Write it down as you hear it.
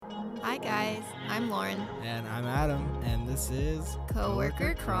guys, I'm Lauren. And I'm Adam, and this is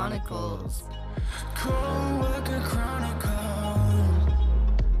Coworker Chronicles. Coworker Chronicles.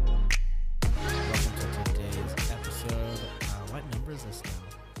 Welcome to today's episode. What number is this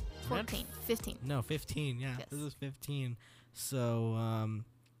now? 14. 15. No, 15. Yeah, Yes. This is 15. So,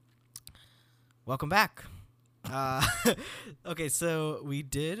 welcome back. Okay, so we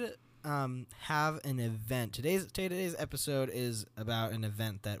did have an event. Today's episode is about an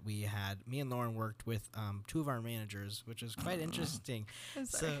event that we had. Me and Lauren worked with two of our managers, which is quite interesting. I'm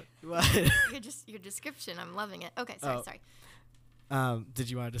sorry. So, what? Your description, I'm loving it. Okay, Oh. sorry. Did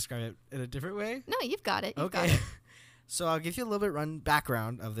you want to describe it in a different way? No, you've got it. You've got Okay. it. So I'll give you a little bit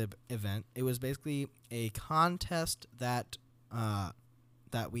background of the event. It was basically a contest that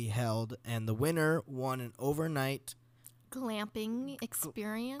we held, and the winner won an overnight Glamping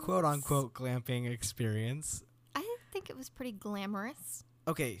experience. quote unquote glamping experience. I think it was pretty glamorous.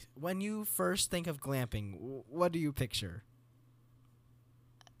 Okay, when you first think of glamping, what do you picture?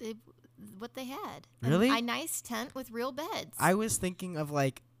 What they had. Really? A nice tent with real beds. I was thinking of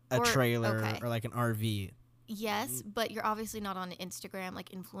like a Or- trailer okay. or like an RV. Yes, but you're obviously not on Instagram, like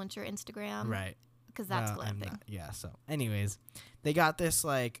influencer Instagram. Right. Because that's No, I'm glamping. not. Yeah, so anyways, they got this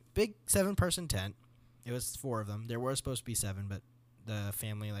like big 7-person tent. It was 4 of them. There were supposed to be 7, but the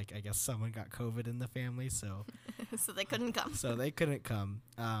family, like I guess someone got COVID in the family, so So they couldn't come. so they couldn't come.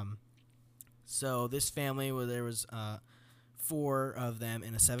 So this family, where there was 4 of them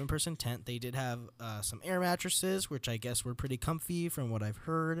in a 7-person tent. They did have some air mattresses, which I guess were pretty comfy from what I've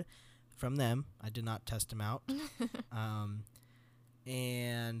heard from them. I did not test them out.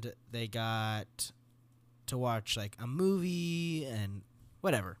 And they got to watch like a movie and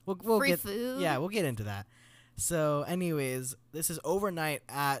whatever. We'll Free get food. Yeah, we'll get into that. So, anyways, this is overnight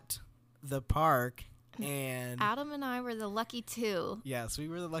at the park, and Adam and I were the lucky 2. yes, we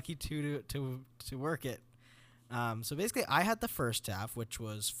were the lucky 2 to work it. So basically, I had the first half, which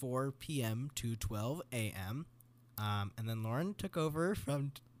was 4 p.m. to 12 a.m. And then Lauren took over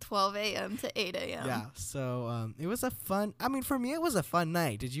from 12 a.m. to 8 a.m. yeah. So it was a fun. I mean, for me, it was a fun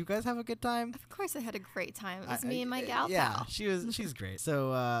night. Did you guys have a good time? Of course, I had a great time. It was me and my gal Yeah, pal. she's great.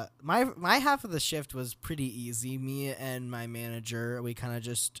 So my half of the shift was pretty easy. Me and my manager, we kind of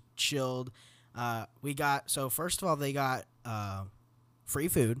just chilled. First of all, they got free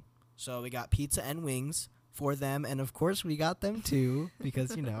food. So we got pizza and wings for them, and of course we got them too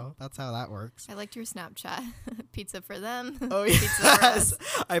because that's how that works. I liked your Snapchat. Pizza for them. Oh Pizza for us.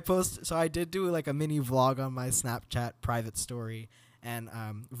 yes, So I did do like a mini vlog on my Snapchat private story, and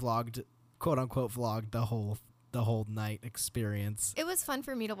quote unquote vlogged the whole night experience. It was fun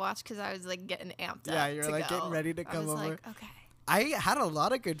for me to watch because I was like getting amped up. Yeah, you're to like go. getting ready to I come was over. like, okay. I had a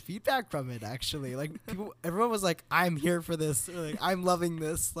lot of good feedback from it actually. Like everyone was like, "I'm here for this." Or, like, "I'm loving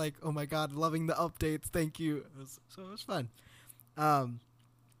this." Like, "Oh my god, loving the updates. Thank you." It was fun.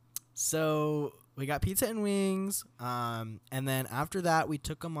 So we got pizza and wings, and then after that we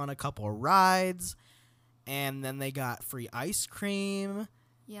took them on a couple of rides, and then they got free ice cream.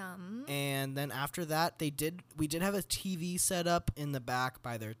 Yum. And then after that, we did have a TV set up in the back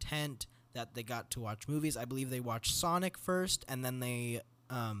by their tent that they got to watch movies. I believe they watched Sonic first, and then they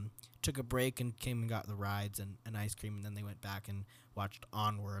took a break and came and got the rides and ice cream, and then they went back and watched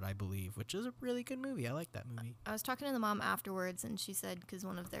Onward, I believe, which is a really good movie. I like that movie. I was talking to the mom afterwards, and she said because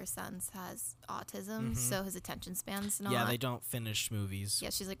one of their sons has autism, so his attention span's not. Yeah, they don't finish movies.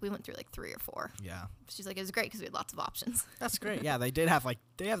 Yeah, she's like, we went through like 3 or 4. Yeah. She's like, it was great because we had lots of options. That's great. Yeah, they have like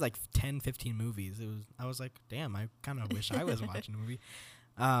 10, 15 movies. I was like, damn, I kind of wish I was watching a movie.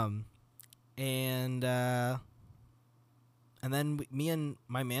 And then me and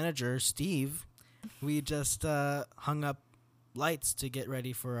my manager, Steve, we just hung up lights to get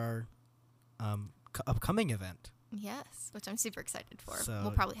ready for our upcoming event. Yes, which I'm super excited for. So-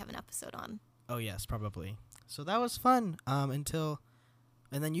 We'll probably have an episode on. Oh yes, probably. So that was fun. And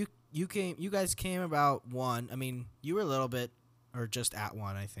then you guys came about 1. I mean, you were a little bit or just at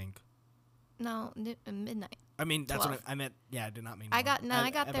 1, I think. No, midnight. I mean, that's 12. what I meant. Yeah, I did not mean. I 1.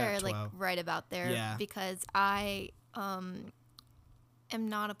 got About there like 12. right about there Yeah. because I am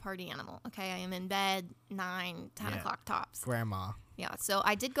not a party animal. Okay, I am in bed 9, 10 Yeah. o'clock tops. Grandma. Yeah, so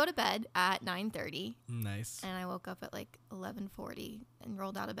I did go to bed at 9:30, Nice. and I woke up at like 11:40 and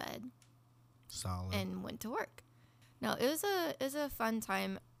rolled out of bed Solid. and went to work. No, it was a fun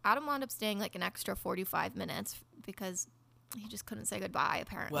time. Adam wound up staying like an extra 45 minutes because he just couldn't say goodbye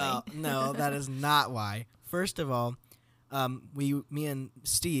apparently. Well, no, that is not why. First of all, me and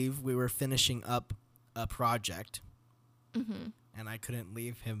Steve, we were finishing up a project, and I couldn't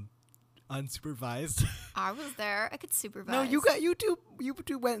leave him unsupervised. I was there. I could supervise. No, you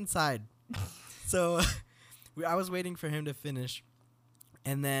two went inside. So I was waiting for him to finish,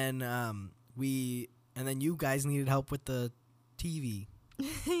 and then you guys needed help with the TV.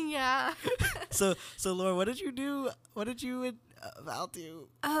 Yeah. So Laura, what did you do? What did you and Val do?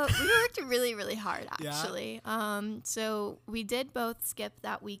 We worked really, really hard, Yeah? actually. So we did both skip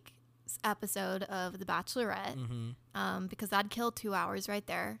that week's episode of The Bachelorette because that'd kill 2 hours right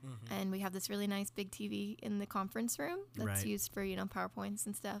there. And we have this really nice big TV in the conference room that's Right. used for, PowerPoints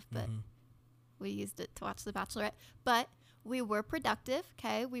and stuff. But we used it to watch The Bachelorette. But we were productive,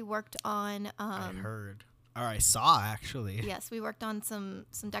 okay? We worked on... I heard. Or I saw, actually. Yes, we worked on some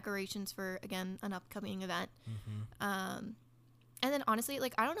decorations for, again, an upcoming event. And then honestly,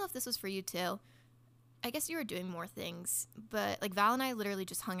 I don't know if this was for you too. I guess you were doing more things, but Val and I literally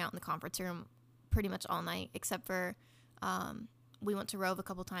just hung out in the conference room pretty much all night, except for we went to Rove a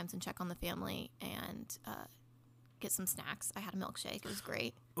couple times and check on the family and get some snacks. I had a milkshake. It was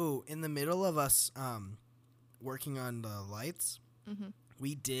great. Oh, in the middle of us working on the lights,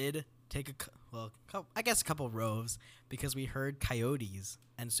 we did take a couple roves because we heard coyotes,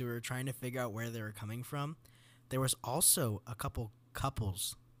 and so we were trying to figure out where they were coming from. There was also a couple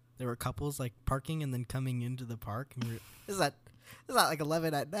couples. There were couples parking and then coming into the park. And this is at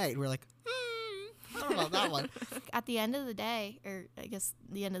 11 at night. We're like, I don't know about that one. At the end of the day, or I guess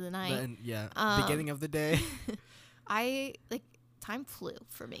the end of the night, Beginning of the day. time flew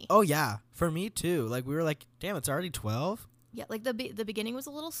for me. Oh yeah, for me too. We were like, damn, it's already 12. Yeah, the beginning was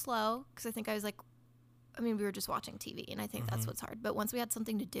a little slow because I think I was we were just watching TV, and I think that's what's hard. But once we had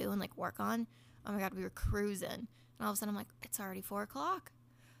something to do and work on, oh my God, we were cruising. And all of a sudden I'm like, it's already 4 o'clock.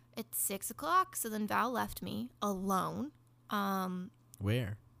 It's 6 o'clock. So then Val left me alone.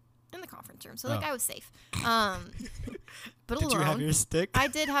 Where? In the conference room. So I was safe. But Did alone. you have your stick? I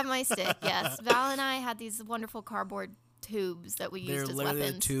did have my stick, yes. Val and I had these wonderful cardboard tubes that we They're used as literally the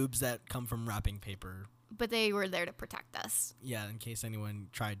weapons. tubes that come from wrapping paper. But they were there to protect us. Yeah, in case anyone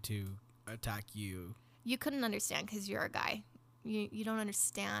tried to attack you. You couldn't understand because you're a guy. You don't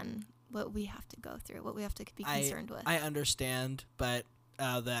understand what we have to go through, what we have to be concerned with. I understand, but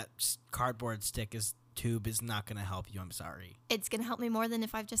that cardboard tube is not going to help you. I'm sorry. It's going to help me more than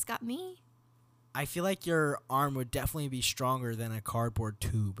if I've just got me. I feel like your arm would definitely be stronger than a cardboard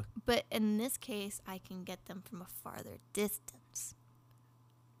tube. But in this case, I can get them from a farther distance.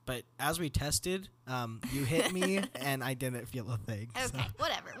 But as we tested, you hit me and I didn't feel a thing. Okay, So.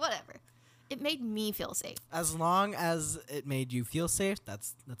 whatever. It made me feel safe. As long as it made you feel safe,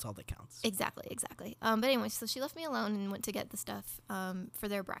 that's all that counts. Exactly. But anyway, so she left me alone and went to get the stuff for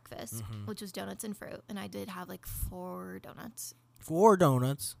their breakfast, which was donuts and fruit. And I did have 4 donuts. 4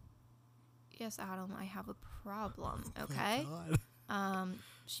 donuts. Yes, Adam, I have a problem, okay? Oh my God.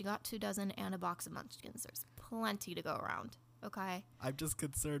 She got 2 dozen and a box of Munchkins. There's plenty to go around, okay? I'm just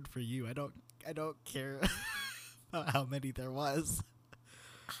concerned for you. I don't care about how many there was.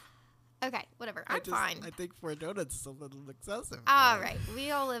 Okay, whatever. I'm fine. I think 4 donuts is a little excessive. All right.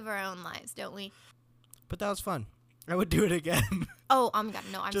 We all live our own lives, don't we? But that was fun. I would do it again. Oh, my God.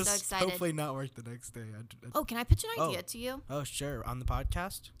 No, I'm just so excited. hopefully not work the next day. Oh, can I pitch an idea to you? Oh, sure. On the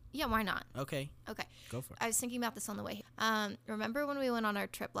podcast? Yeah, why not? Okay. Okay. Go for it. I was thinking about this on the way. Remember when we went on our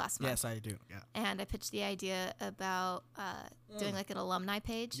trip last month? Yes, I do. Yeah. And I pitched the idea about doing an alumni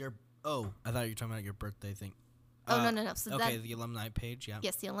page. I thought you were talking about your birthday thing. Oh, no. So okay, the alumni page, yeah.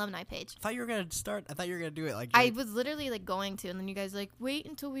 Yes, the alumni page. I thought you were going to do it I was literally going to, and then you guys wait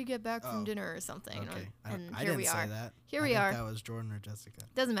until we get back from dinner or something. Okay. And I here didn't we say are. that. Here we are. That was Jordan or Jessica.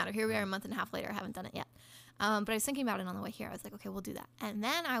 Doesn't matter. Here we are a month and a half later. I haven't done it yet. But I was thinking about it on the way here. I was like, okay, we'll do that. And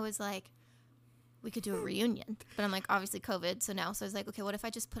then I was like, we could do a reunion. But I'm like, obviously COVID. So I was like, okay, what if I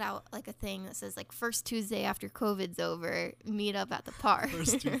just put out a thing that says first Tuesday after COVID's over, meet up at the park.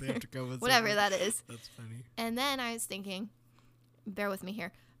 First Tuesday after COVID's Whatever over. that is. That's funny. And then I was thinking, bear with me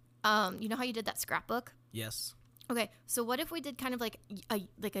here. You know how you did that scrapbook? Yes. Okay, so what if we did kind of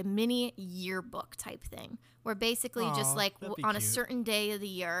a mini yearbook type thing, where basically just that'd be on a cute. certain day of the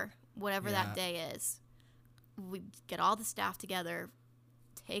year, whatever that Yeah. day is, we get all the staff together,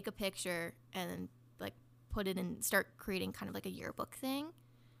 take a picture, and put it in, start creating kind of a yearbook thing.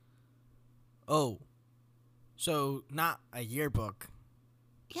 Oh. So not a yearbook.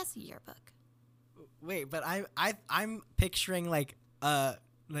 Yes, a yearbook. Wait, but I'm picturing a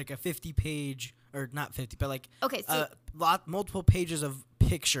 50-page, or not 50, but Okay, so multiple pages of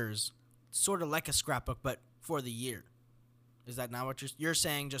pictures, sort of like a scrapbook, but for the year. Is that not what you're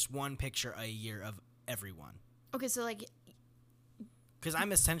saying? Just one picture a year of everyone? okay, so Because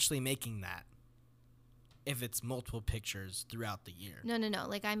I'm essentially making that. if it's multiple pictures throughout the year. No.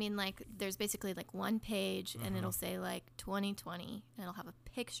 Like, I mean, like, there's basically, like, one page, and it'll say, like, 2020, and it'll have a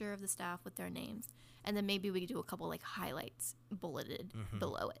picture of the staff with their names. And then maybe we do a couple, like, highlights bulleted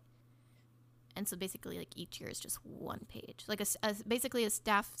below it. And so basically, like, each year is just one page. Like, basically a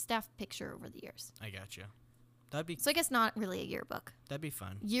staff picture over the years. I gotcha. So I guess not really a yearbook. That'd be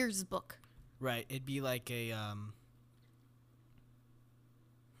fun. Years book. Right. It'd be like a,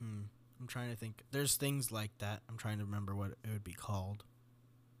 I'm trying to think. There's things like that. I'm trying to remember what it would be called.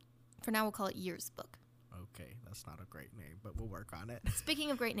 For now, we'll call it Years Book. Okay, that's not a great name, but we'll work on it.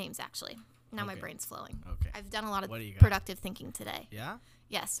 Speaking of great names, actually. Now my Okay. brain's flowing. Okay. I've done a lot of What do you got? productive thinking today. Yeah?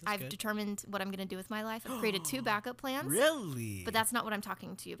 Yes, That's I've good. determined what I'm going to do with my life. I've created 2 backup plans. Really? But that's not what I'm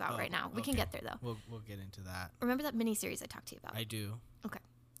talking to you about right now. We can okay. get there, though. We'll get into that. Remember that mini-series I talked to you about? I do. Okay.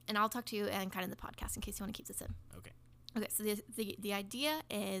 And I'll talk to you and kind of the podcast in case you want to keep this in. Okay. Okay, so the idea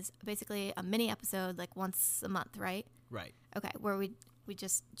is basically a mini episode, like once a month, right? Right. Okay, where we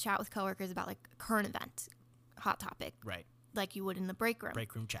just chat with coworkers about like a current event, hot topic, Right. like you would in the break room.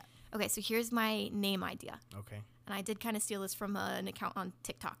 Break room chat. Okay, so here's my name idea. Okay. And I did kind of steal this from an account on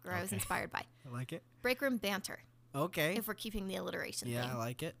TikTok where I was Okay. inspired by. I like it. Break room banter, Okay. if we're keeping the alliteration Yeah, theme. I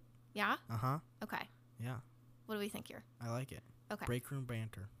like it. Yeah? Uh-huh. Okay. Yeah, What do we think here? I like it. Okay. Break room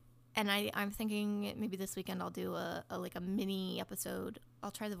banter. And I'm thinking maybe this weekend I'll do a mini episode.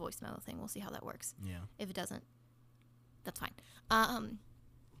 I'll try the voice memo thing. We'll see how that works. Yeah. If it doesn't, that's fine.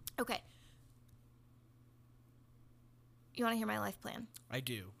 Okay. You want to hear my life plan? I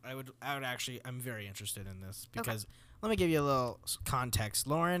do. I would actually, I'm very interested in this because let me give you a little context.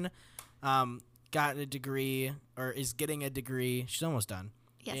 Lauren got a degree or is getting a degree. She's almost done.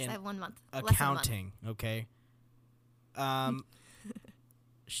 Yes, in I have 1 month. accounting, okay?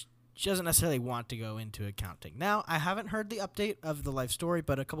 She doesn't necessarily want to go into accounting. Now, I haven't heard the update of the life story,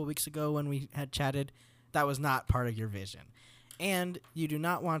 but a couple weeks ago when we had chatted, that was not part of your vision. And you do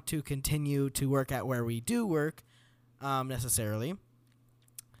not want to continue to work at where we do work, necessarily.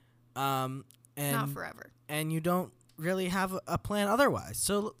 And Not forever. And you don't really have a plan otherwise.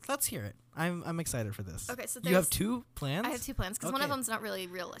 So let's hear it. I'm excited for this. Okay, so you have there's- 2 plans? I have 2 plans because one of Okay. them's not really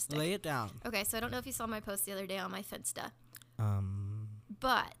realistic. Lay it down. Okay, so I don't know if you saw my post the other day on my Finsta,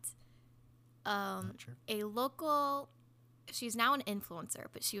 but Not sure. a local, she's now an influencer,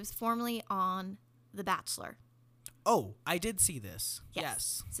 but she was formerly on The Bachelor. Oh, I did see this.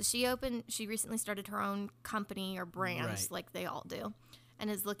 Yes. So she recently started her own company or brand, Right. like they all do, and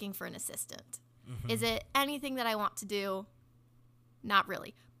is looking for an assistant. Mm-hmm. Is it anything that I want to do? Not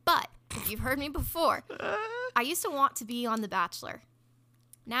really. But if you've heard me before, I used to want to be on The Bachelor.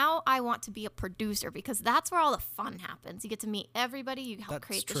 Now I want to be a producer because that's where all the fun happens. You get to meet everybody. You help That's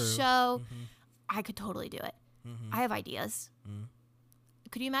create true. the show. Mhm. I could totally do it. Mhm. I have ideas. Mm.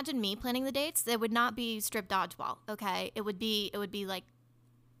 Could you imagine me planning the dates? It would not be strip dodgeball, okay? It would be like,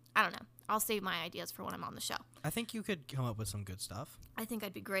 I don't know. I'll save my ideas for when I'm on the show. I think you could come up with some good stuff. I think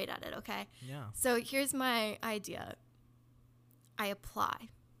I'd be great at it, okay? Yeah. So here's my idea. I apply.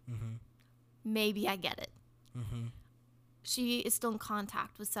 Mm-hmm. Maybe I get it. Mm-hmm. She is still in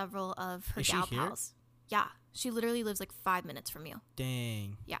contact with several of her Is she gal here? pals. Yeah. She literally lives like 5 minutes from you.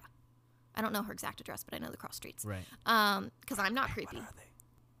 Dang. Yeah. I don't know her exact address, but I know the cross streets. Right. Because I'm not creepy. What are they?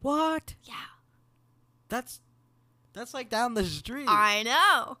 What? Yeah. That's like down the street. I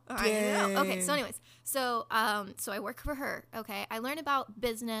know. Okay, Dang. so anyways, so I work for her, okay? I learn about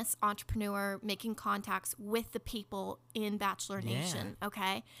business, entrepreneur, making contacts with the people in Bachelor Yeah. Nation,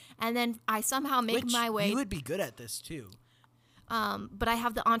 okay? And then I somehow make Which my way, You would be good at this too. but I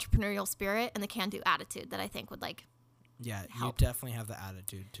have the entrepreneurial spirit and the can-do attitude that I think would like, Yeah, Help. you definitely have the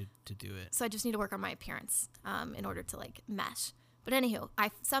attitude to do it. so I just need to work on my appearance in order to like mesh. But anywho,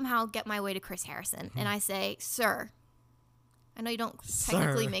 I somehow get my way to Chris Harrison and I say, "Sir, I know you don't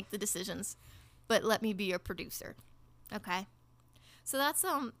technically Sir. make the decisions, but let me be your producer." Okay. So that's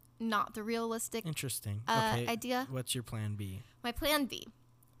not the realistic Interesting. Okay. idea. What's your plan B? My plan B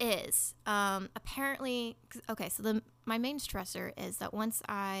is apparently okay, so my main stressor is that once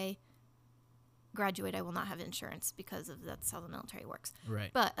I graduate I will not have insurance because of that's how the military works. Right.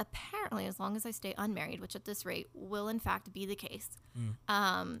 But apparently, as long as I stay unmarried, which at this rate will in fact be the case,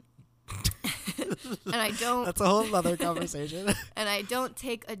 and I don't That's a whole other conversation. and I don't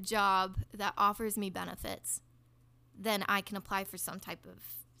take a job that offers me benefits, then I can apply for some type of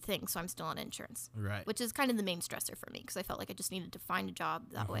thing. So I'm still on insurance, Right. which is kind of the main stressor for me because I felt like I just needed to find a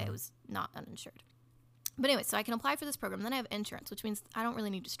job that way I was not uninsured. But anyway, so I can apply for this program. Then I have insurance, which means I don't really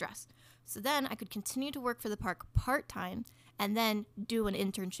need to stress. So then I could continue to work for the park part-time and then do an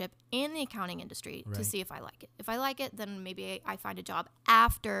internship in the accounting industry to Right. see if I like it. If I like it, then maybe I find a job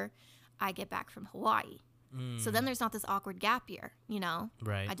after I get back from Hawaii. So then there's not this awkward gap year, you know?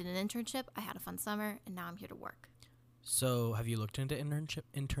 Right. I did an internship, I had a fun summer, and now I'm here to work. So have you looked into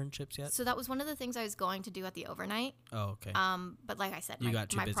internships yet? So that was one of the things I was going to do at the overnight. Oh, okay. But like I said, You got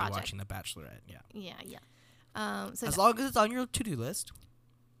too my busy project. watching The Bachelorette. Yeah. Yeah. So As long as it's on your to-do list.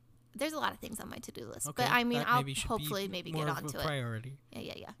 there's a lot of things on my to-do list, Okay. but I mean, that I'll maybe should hopefully be maybe more get of onto a it. priority.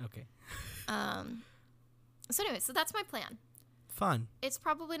 Yeah. Okay. So anyway, so that's my plan. Fun. It's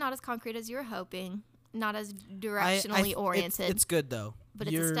probably not as concrete as you were hoping, not as directionally oriented, It's good though. but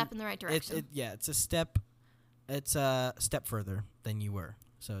it's a step in the right direction. It's a step. It's a step further than you were,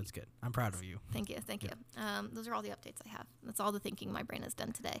 so it's good. I'm proud of you. Thank you. Those are all the updates I have. That's all the thinking my brain has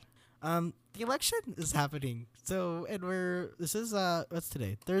done today. The election is happening. So, and this is what's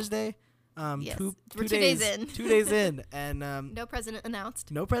today? Thursday. Yes. Two We're 2 days in. 2 days in, and No president announced.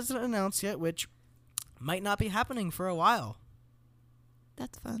 no president announced yet, which might not be happening for a while.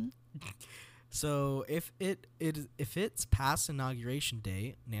 That's fun. So if it's past inauguration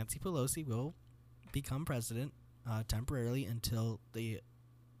day, Nancy Pelosi will become president temporarily until the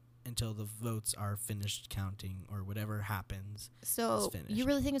votes are finished counting or whatever happens. So finished. you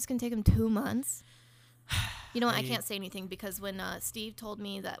really think it's going to take him 2 months? You know what? I I- can't say anything because when Steve told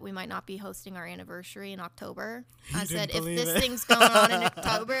me that we might not be hosting our anniversary in October, I didn't said, if believe this it. thing's going on in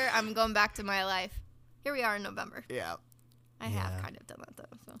October, I'm going back to my life. Here we are in November. Yeah. I have kind of done that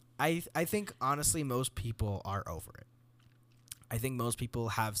though. So I think honestly most people are over it. I think most people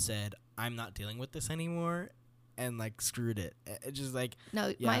have said I'm not dealing with this anymore and like screwed it. It's just like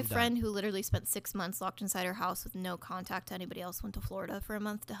no, yeah, my I'm friend who literally spent 6 months locked inside her house with no contact to anybody else went to Florida for a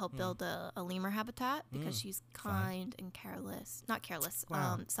month to help build a lemur habitat because she's kind and careless. Not careless,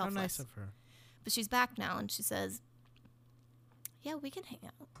 wow, selfless. how nice of her. But she's back now and she says, "Yeah, we can hang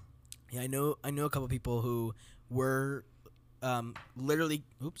out." Yeah, I know a couple people who were literally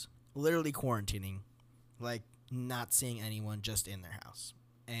quarantining, like not seeing anyone, just in their house,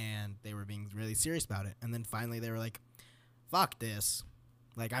 and they were being really serious about it. And then finally they were like, "Fuck this!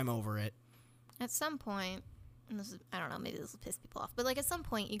 Like I'm over it." At some point, and this is, I don't know, maybe this will piss people off, but like at some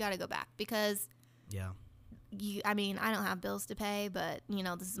point you got to go back because Yeah. I mean, I don't have bills to pay, but you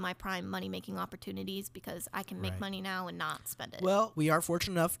know, this is my prime money making opportunities because I can make Right. money now and not spend it. Well, we are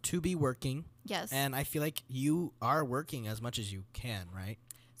fortunate enough to be working, Yes. and I feel like you are working as much as you can, right?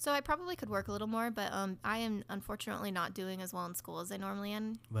 So I probably could work a little more, but I am unfortunately not doing as well in school as I normally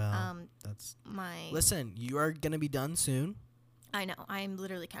am. Well, that's My listen. You are gonna be done soon. I know. I am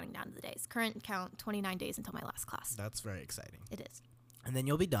literally counting down to the days. Current count 29 days until my last class. That's very exciting. It is. And then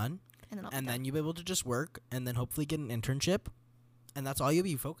you'll be done. And then I'll And be then done. you'll be able to just work and then hopefully get an internship, and that's all you'll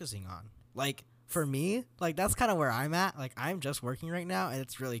be focusing on. Like for me, like that's kind of where I'm at. Like I'm just working right now, and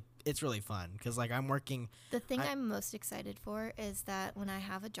it's really fun because like I'm working. The thing I'm most excited for is that when I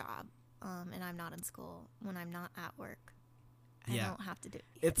have a job, and I'm not in school, when I'm not at work, I Yeah. don't have to do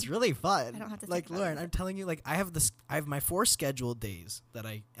anything. It's really fun. I don't have to like think about Lauren. it. I'm telling you, like I have my 4 scheduled days that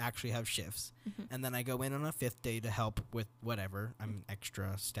I actually have shifts, and then I go in on a 5th day to help with whatever. I'm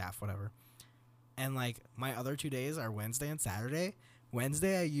extra staff, whatever. And like my other 2 days are Wednesday and Saturday.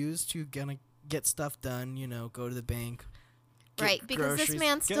 Wednesday I use to gonna get stuff done. You know, go to the bank. Get Right, because this groceries,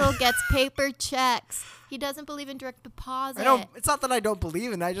 man get- still gets paper checks. He doesn't believe in direct deposit. I don't. It's not that I don't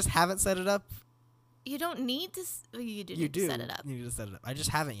believe in it. I just haven't set it up. You don't need to. You do You need do to set it up. You need to set it up. I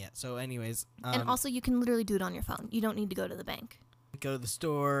just haven't yet. So, anyways, And also, you can literally do it on your phone. You don't need to go to the bank. go to the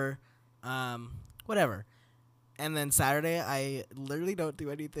store, whatever. And then Saturday, I literally don't do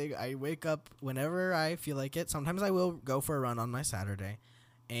anything. I wake up whenever I feel like it. Sometimes I will go for a run on my Saturday,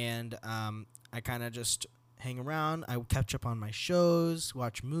 and I kind of just hang around. I catch up on my shows,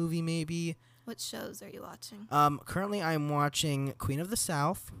 watch a movie maybe. What shows are you watching? Currently, I'm watching Queen of the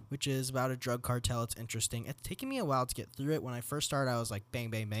South, which is about a drug cartel. It's interesting. It's taken me a while to get through it. When I first started, I was like, bang,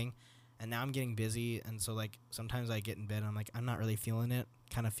 bang, bang. And now I'm getting busy. And so, like, sometimes I get in bed and I'm like, I'm not really feeling it.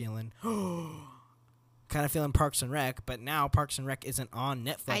 Kind of feeling Parks and Rec. But now Parks and Rec isn't on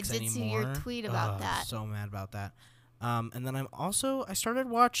Netflix I did anymore. see your tweet about that. So mad about that. And then I started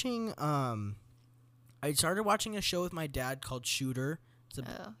watching a show with my dad called Shooter.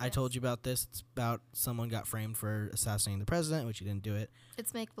 I told you about this. It's about someone got framed for assassinating the president, which he didn't do it.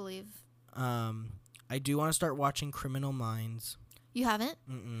 It's make believe. I do want to start watching Criminal Minds. You haven't?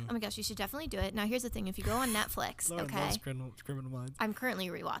 Mm-mm. Oh my gosh, you should definitely do it. Now here's the thing: if you go on Netflix, Lauren okay, loves Criminal Minds. I'm currently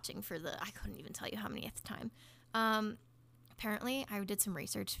rewatching for I couldn't even tell you how many time. Apparently, I did some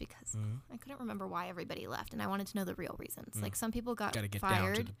research because I couldn't remember why everybody left, and I wanted to know the real reasons. Like some people got Gotta get down to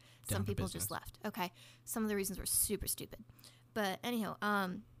fired, some down to people business. just left. Okay, some of the reasons were super stupid, but anyhow, I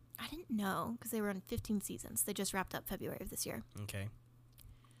didn't know because they were on 15 seasons. They just wrapped up February of this year. Okay.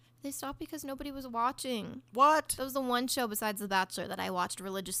 They stopped because nobody was watching. What? That was the one show besides The Bachelor that I watched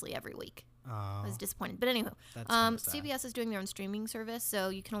religiously every week. I was disappointed. But anyway, That's kinda sad. CBS is doing their own streaming service, so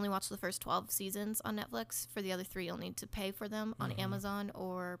you can only watch the first 12 seasons on Netflix. For the other 3, you'll need to pay for them on Amazon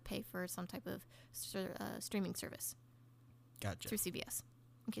or pay for some type of streaming service Gotcha. through CBS.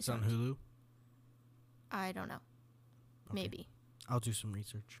 In case It's you're on not- Hulu? I don't know. Okay. Maybe. I'll do some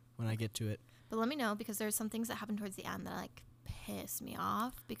research when I get to it. But let me know, because there's some things that happen towards the end that like piss me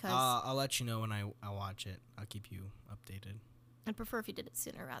off, because I'll let you know when I watch it. I'll keep you updated. I'd prefer if you did it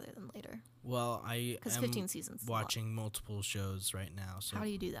sooner rather than later. Well, I Because am 15 seasons is a lot. watching multiple shows right now. So How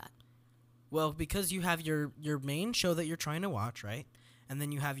do you do that? Well, because you have your main show that you're trying to watch, right? And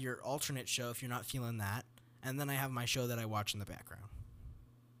then you have your alternate show if you're not feeling that. And then I have my show that I watch in the background.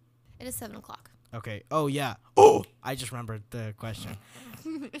 It is 7 o'clock. Okay. Oh, yeah. Oh! I just remembered the question.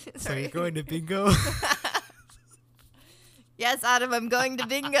 So Sorry. you're going to bingo? Yes, Adam, I'm going to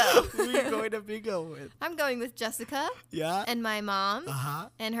bingo. Who are you going to bingo with? I'm going with Jessica Yeah? and my mom Uh-huh.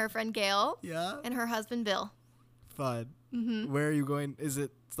 and her friend Gail Yeah? and her husband Bill. Fun. Mm-hmm. Where are you going? Is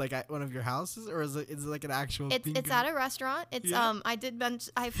it like at one of your houses, or is it like an actual bingo? It's at a restaurant. It's Yeah.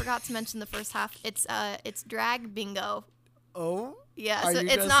 I forgot to mention the first half. It's drag bingo. Oh? Yeah, Are so you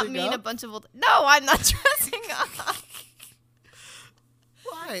it's not dressing me and a up? bunch of old. No, I'm not dressing up.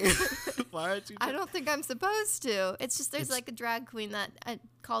 Why? Why aren't you? I don't think I'm supposed to. It's just there's It's- like a drag queen that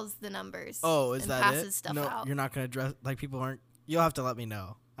calls the numbers. Oh, is and that passes it? stuff No, out. you're not gonna dress like people aren't. You'll have to let me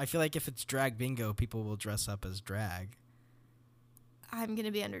know. I feel like if it's drag bingo, people will dress up as drag. I'm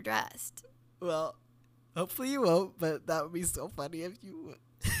gonna be underdressed. Well, hopefully you won't, but that would be so funny if you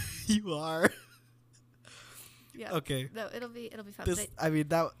you are. Yeah. Okay. No, it'll be fun. This, But I mean,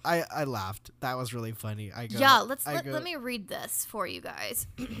 that I laughed. That was really funny. let me read this for you guys,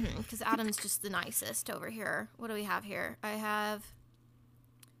 because Adam's just the nicest over here. What do we have here? I have.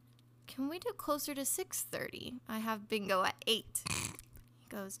 Can we do closer to 6:30? I have bingo at 8. He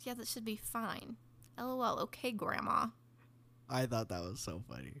goes, yeah, that should be fine. LOL. Okay, Grandma. I thought that was so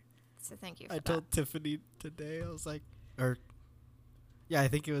funny. So thank you for I that. told Tiffany today. I was like, I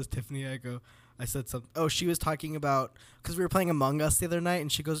think it was Tiffany. I said something. Oh, she was talking about, because we were playing Among Us the other night,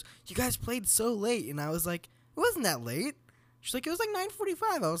 and she goes, "You guys played so late," and I was like, "It wasn't that late." She's like, "It was like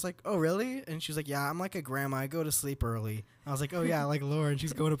 9:45." I was like, "Oh, really?" And she was like, "Yeah, I'm like a grandma. I go to sleep early." I was like, "Oh yeah, like Lauren.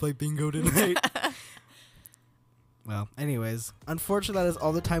 She's going to play bingo tonight." Well, anyways, unfortunately, that is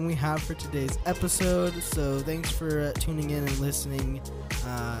all the time we have for today's episode. So thanks for tuning in and listening.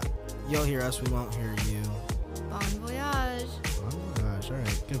 You'll hear us. We won't hear you. Bon voyage. Oh my gosh. All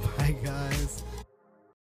right. Goodbye, guys.